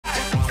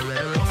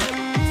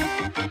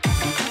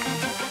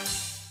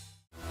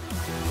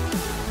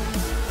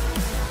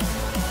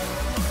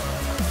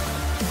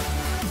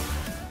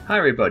Hi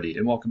everybody,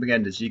 and welcome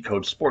again to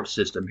Zcode Sports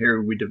System. Here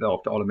we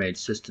developed automated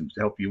systems to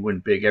help you win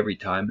big every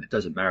time. It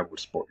doesn't matter what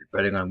sport you're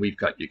betting on, we've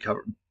got you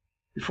covered.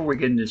 Before we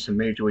get into some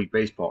Major League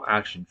Baseball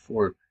action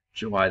for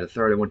July the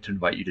 3rd, I want to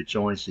invite you to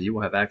join so you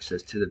will have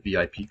access to the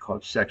VIP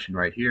Club section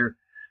right here,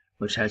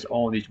 which has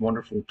all these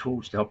wonderful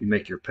tools to help you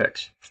make your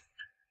picks.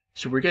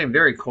 So we're getting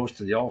very close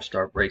to the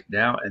All-Star break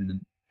now, and the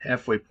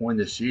halfway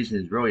point of the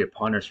season is really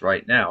upon us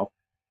right now.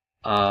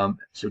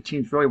 So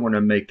teams really want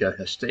to make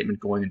a statement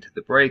going into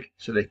the break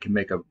so they can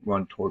make a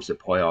run towards the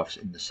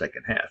playoffs in the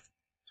second half.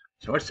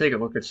 So let's take a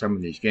look at some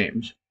of these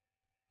games.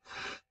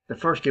 The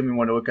first game we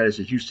want to look at is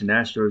the Houston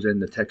Astros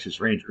and the Texas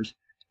Rangers.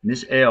 In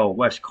this AL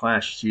West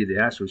clash, you see the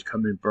Astros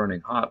come in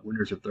burning hot,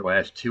 winners of their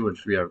last 2 and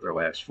 3 out of their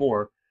last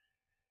 4.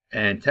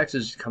 And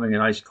Texas is coming in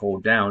ice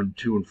cold down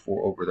 2 and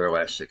 4 over their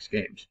last 6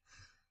 games.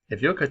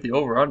 If you look at the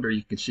over-under,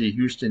 you can see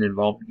Houston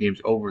involved in games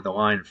over the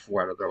line in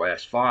 4 out of their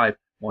last 5,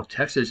 while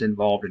Texas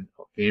involved in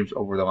games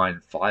over the line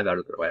in 5 out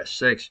of their last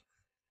 6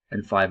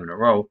 and 5 in a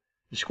row.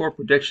 The score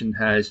prediction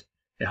has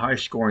a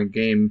high-scoring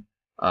game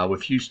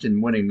with Houston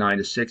winning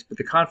 9-6, but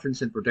the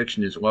confidence in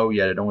prediction is low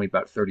yet at only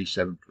about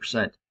 37%.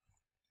 If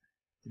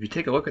you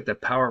take a look at the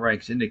Power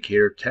Ranks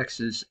indicator,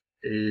 Texas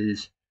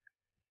is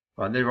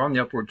they were on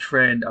the upward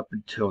trend up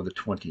until the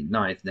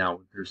 29th.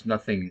 Now, there's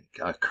nothing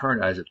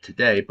current as of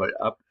today, but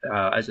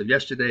as of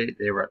yesterday,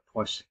 they were at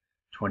plus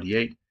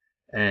 28,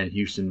 and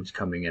Houston was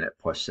coming in at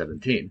plus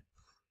 17.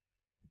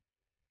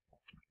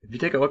 If you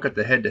take a look at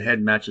the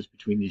head-to-head matches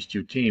between these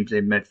two teams,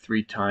 they met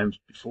 3 times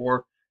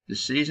before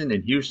this season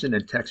in Houston,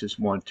 and Texas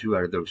won 2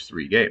 out of those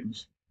 3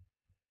 games.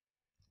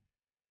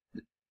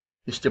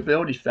 The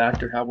stability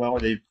factor, how well are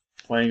they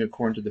playing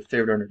according to the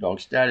favorite underdog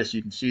status,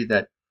 you can see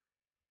that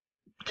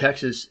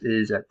Texas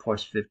is at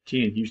plus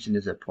 15, Houston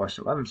is at plus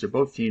 11, so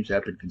both teams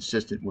have been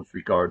consistent with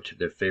regard to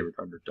their favorite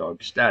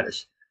underdog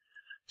status.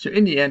 So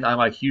in the end, I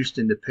like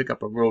Houston to pick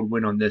up a road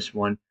win on this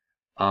one.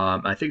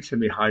 I think it's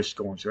going to be high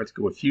scoring, so let's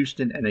go with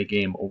Houston and a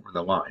game over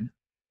the line.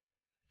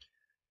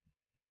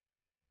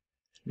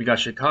 We got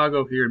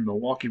Chicago here in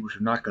Milwaukee, which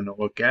we're not going to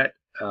look at,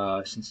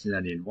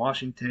 Cincinnati and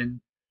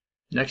Washington.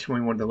 Next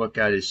one we want to look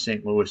at is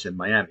St. Louis and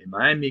Miami.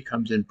 Miami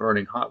comes in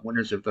burning hot,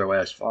 winners of their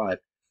last 5.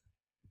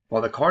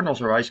 While the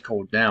Cardinals are ice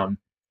cold down,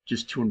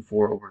 just 2 and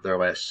 4 over their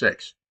last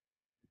 6.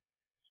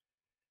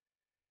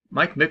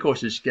 Mike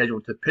Mikolas is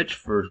scheduled to pitch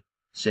for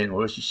St.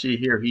 Louis. You see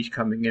here he's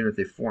coming in with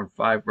a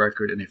 4-5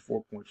 record and a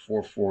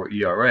 4.44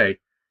 ERA.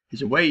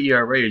 His away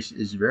ERA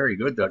is very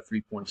good though, at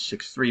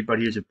 3.63, but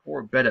he is a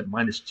poor bet at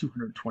minus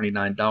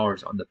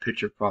 $229 on the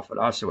pitcher profit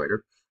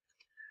oscillator.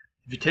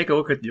 If you take a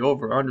look at the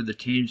over/under, the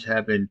teams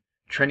have been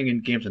trending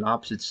in games on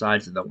opposite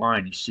sides of the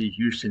line. You see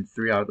St.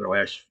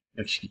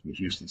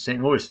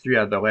 Louis 3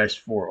 out of their last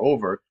 4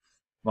 over,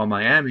 while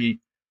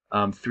Miami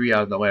 3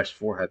 out of the last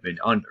 4 have been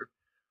under.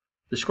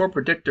 The score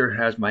predictor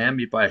has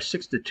Miami by a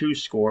 6-2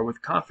 score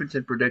with confidence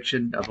in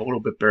prediction of a little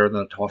bit better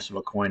than a toss of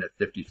a coin at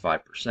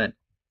 55%.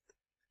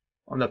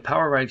 On the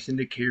Power Ranks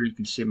indicator, you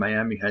can see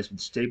Miami has been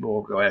stable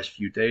over the last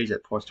few days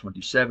at plus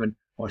 27,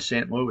 while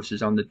St. Louis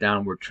is on the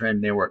downward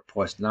trend. They were at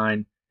plus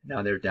 9,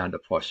 now they're down to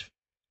plus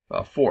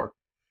 4.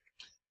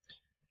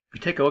 If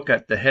you take a look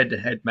at the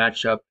head-to-head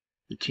matchup,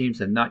 the teams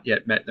have not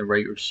yet met in the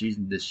regular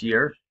season this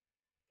year.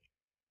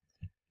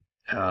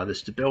 The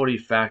stability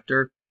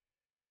factor,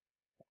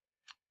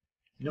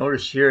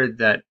 notice here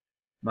that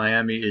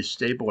Miami is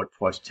stable at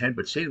plus 10,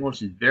 but St.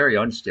 Louis is very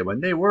unstable.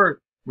 And they were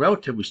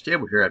relatively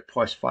stable here at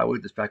plus 5. Look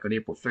at this back on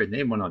April 3rd. And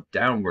they went on a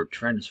downward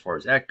trend as far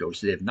as that goes.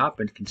 So they have not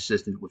been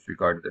consistent with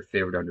regard to their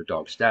favorite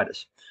underdog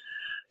status.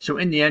 So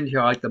in the end here,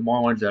 I like the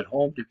Marlins at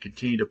home to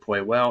continue to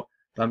play well.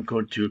 But I'm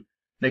going to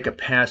make a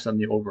pass on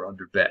the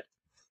over-under bet.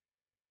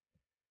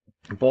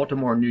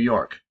 Baltimore, New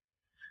York.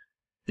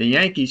 The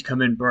Yankees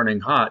come in burning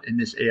hot in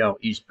this AL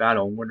East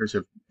battle, winners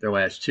of their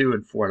last 2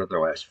 and 4 out of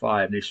their last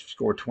 5. They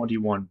scored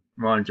 21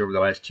 runs over the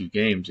last 2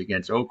 games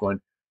against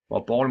Oakland,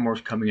 while Baltimore's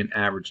coming in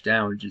average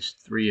down, just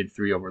 3 and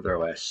 3 over their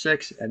last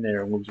 6, and they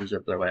are losers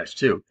of their last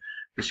 2.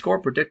 The score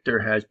predictor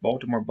has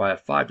Baltimore by a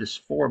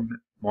 5-4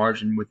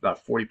 margin with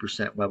about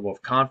 40% level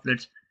of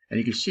confidence, and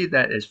you can see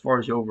that as far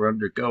as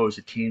over-under goes,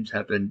 the teams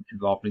have been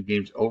involved in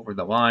games over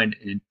the line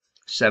in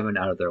 7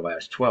 out of their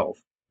last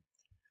 12.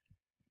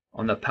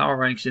 On the Power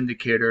Ranks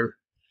indicator,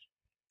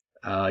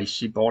 you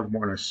see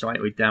Baltimore on a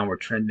slightly downward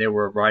trend. They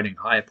were riding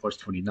high at plus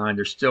 29.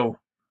 They're still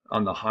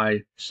on the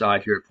high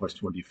side here at plus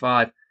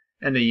 25.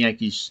 And the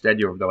Yankees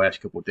steady over the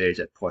last couple of days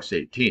at plus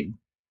 18.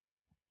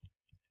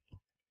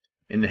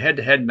 In the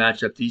head-to-head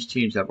matchup, these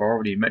teams have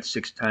already met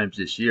 6 times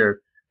this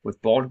year,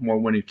 with Baltimore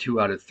winning 2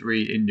 out of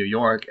 3 in New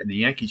York and the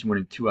Yankees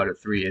winning 2 out of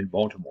 3 in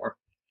Baltimore.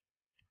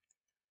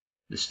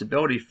 The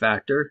stability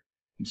factor,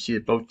 you can see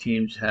that both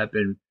teams have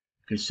been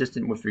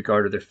consistent with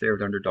regard to their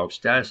favorite underdog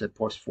status at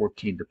plus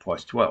 14 to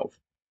plus 12.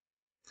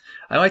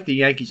 I like the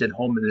Yankees at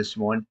home in this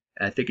one,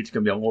 and I think it's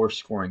going to be a lower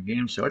scoring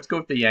game, so let's go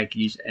with the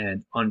Yankees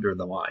and under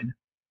the line.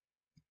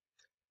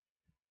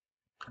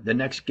 The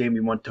next game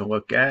we want to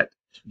look at,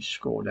 as we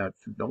scroll down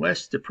through the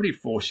list, it's a pretty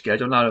full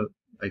schedule, not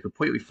a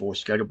completely full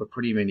schedule, but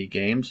pretty many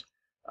games.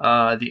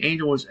 the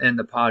Angels and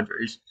the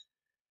Padres.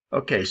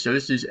 Okay, so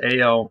this is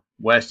AL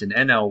West and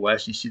NL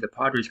West. You see the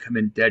Padres come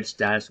in dead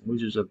status,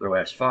 losers of their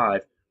last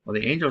 5. While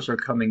the Angels are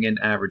coming in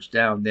average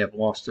down. They have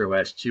lost their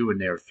last 2,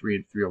 and they are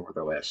 3-3 over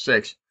their last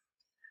 6.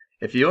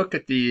 If you look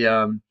at the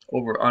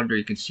over/under,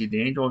 you can see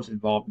the Angels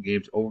involved in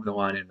games over the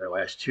line in their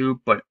last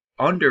 2, but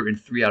under in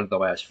 3 out of the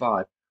last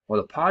 5,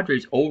 while the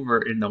Padres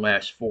over in the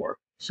last 4.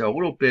 So a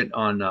little bit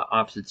on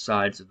opposite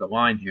sides of the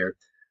line here.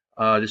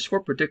 The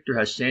score predictor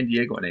has San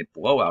Diego in a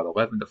blowout,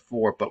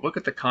 11-4, but look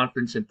at the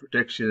confidence in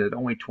prediction at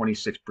only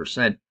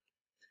 26%.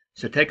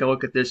 So take a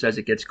look at this as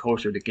it gets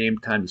closer to game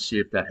time to see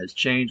if that has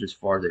changed as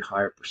far as a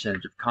higher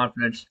percentage of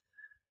confidence.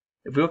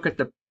 If we look at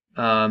the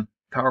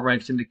Power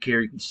Ranks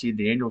indicator, you can see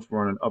the Angels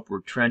were on an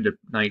upward trend of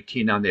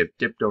 19. Now they have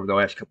dipped over the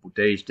last couple of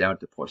days down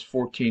to plus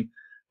 14,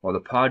 while the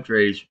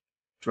Padres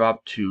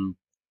dropped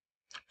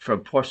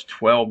from plus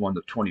 12 on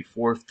the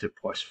 24th to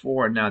plus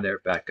 4, and now they're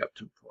back up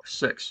to plus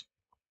 6.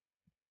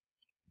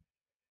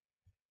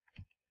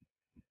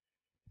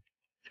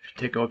 If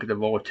you take a look at the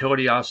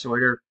volatility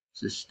oscillator, it's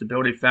the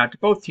stability factor.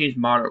 Both teams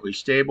moderately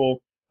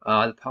stable.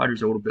 The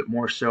Padres a little bit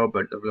more so,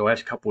 but over the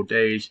last couple of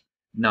days,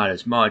 not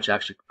as much.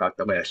 Actually, about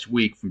the last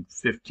week, from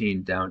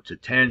 15 down to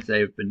 10. They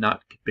have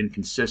not been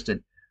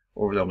consistent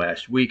over the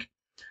last week.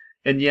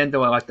 In the end,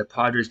 though, I like the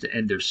Padres to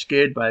end their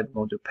skid, but I'm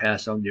going to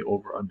pass on the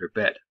over/under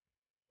bet.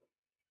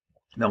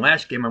 The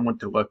last game I want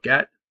to look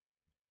at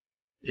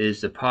is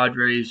the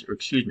Pirates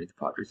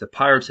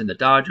and the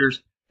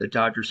Dodgers. The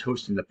Dodgers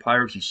hosting the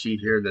Pirates. You see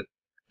here that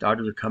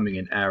Dodgers are coming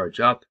in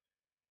average up,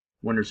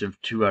 winners of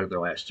 2 out of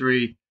their last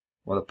 3,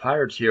 while the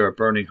Pirates here are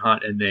burning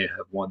hot, and they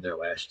have won their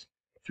last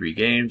 3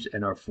 games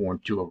and are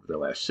 4-2 over their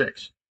last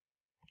 6.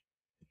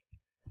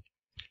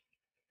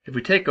 If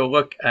we take a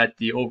look at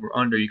the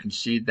over/under, you can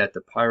see that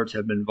the Pirates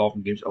have been involved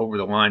in games over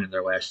the line in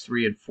their last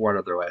 3 and 4 out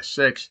of their last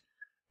 6,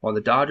 while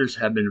the Dodgers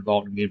have been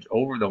involved in games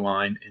over the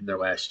line in their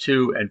last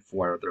 2 and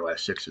 4 out of their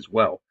last 6 as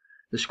well.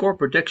 The score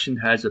prediction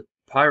has the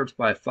Pirates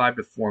by a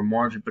 5-4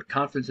 margin, but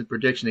confidence in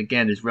prediction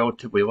again is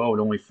relatively low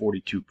at only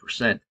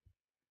 42%.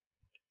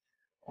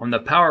 On the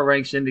Power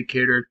Ranks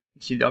indicator,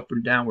 you see the up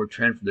and downward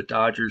trend for the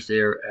Dodgers. They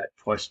are at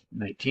plus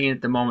 19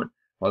 at the moment,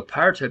 while the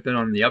Pirates have been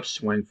on the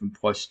upswing from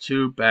plus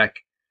 2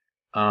 back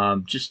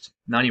just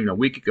not even a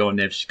week ago, and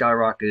they've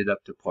skyrocketed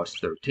up to plus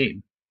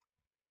 13.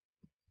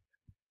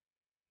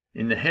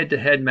 In the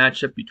head-to-head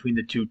matchup between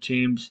the two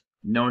teams,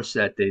 notice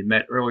that they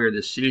met earlier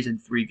this season,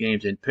 3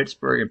 games in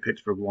Pittsburgh, and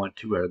Pittsburgh won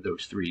 2 out of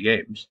those 3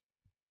 games.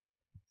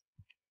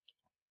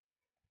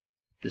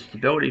 The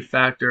stability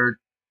factor,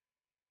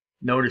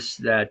 notice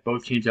that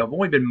both teams have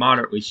only been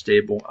moderately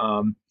stable.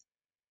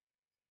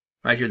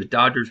 Right here, the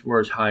Dodgers were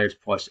as high as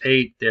plus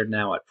 8. They're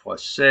now at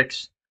plus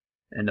 6.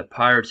 And the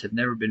Pirates have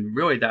never been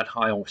really that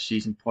high all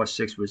season. Plus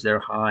 6 was their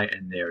high,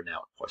 and they're now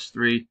at plus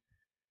 3.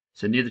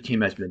 So neither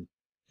team has been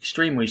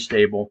extremely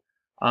stable.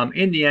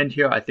 In the end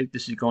here, I think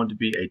this is going to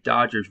be a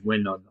Dodgers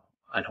win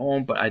at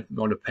home, but I'm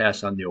going to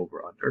pass on the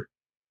over/under.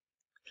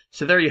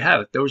 So there you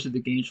have it. Those are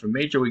the games for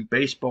Major League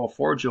Baseball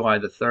for July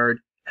the 3rd.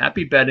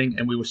 Happy betting,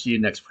 and we will see you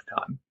next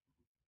time.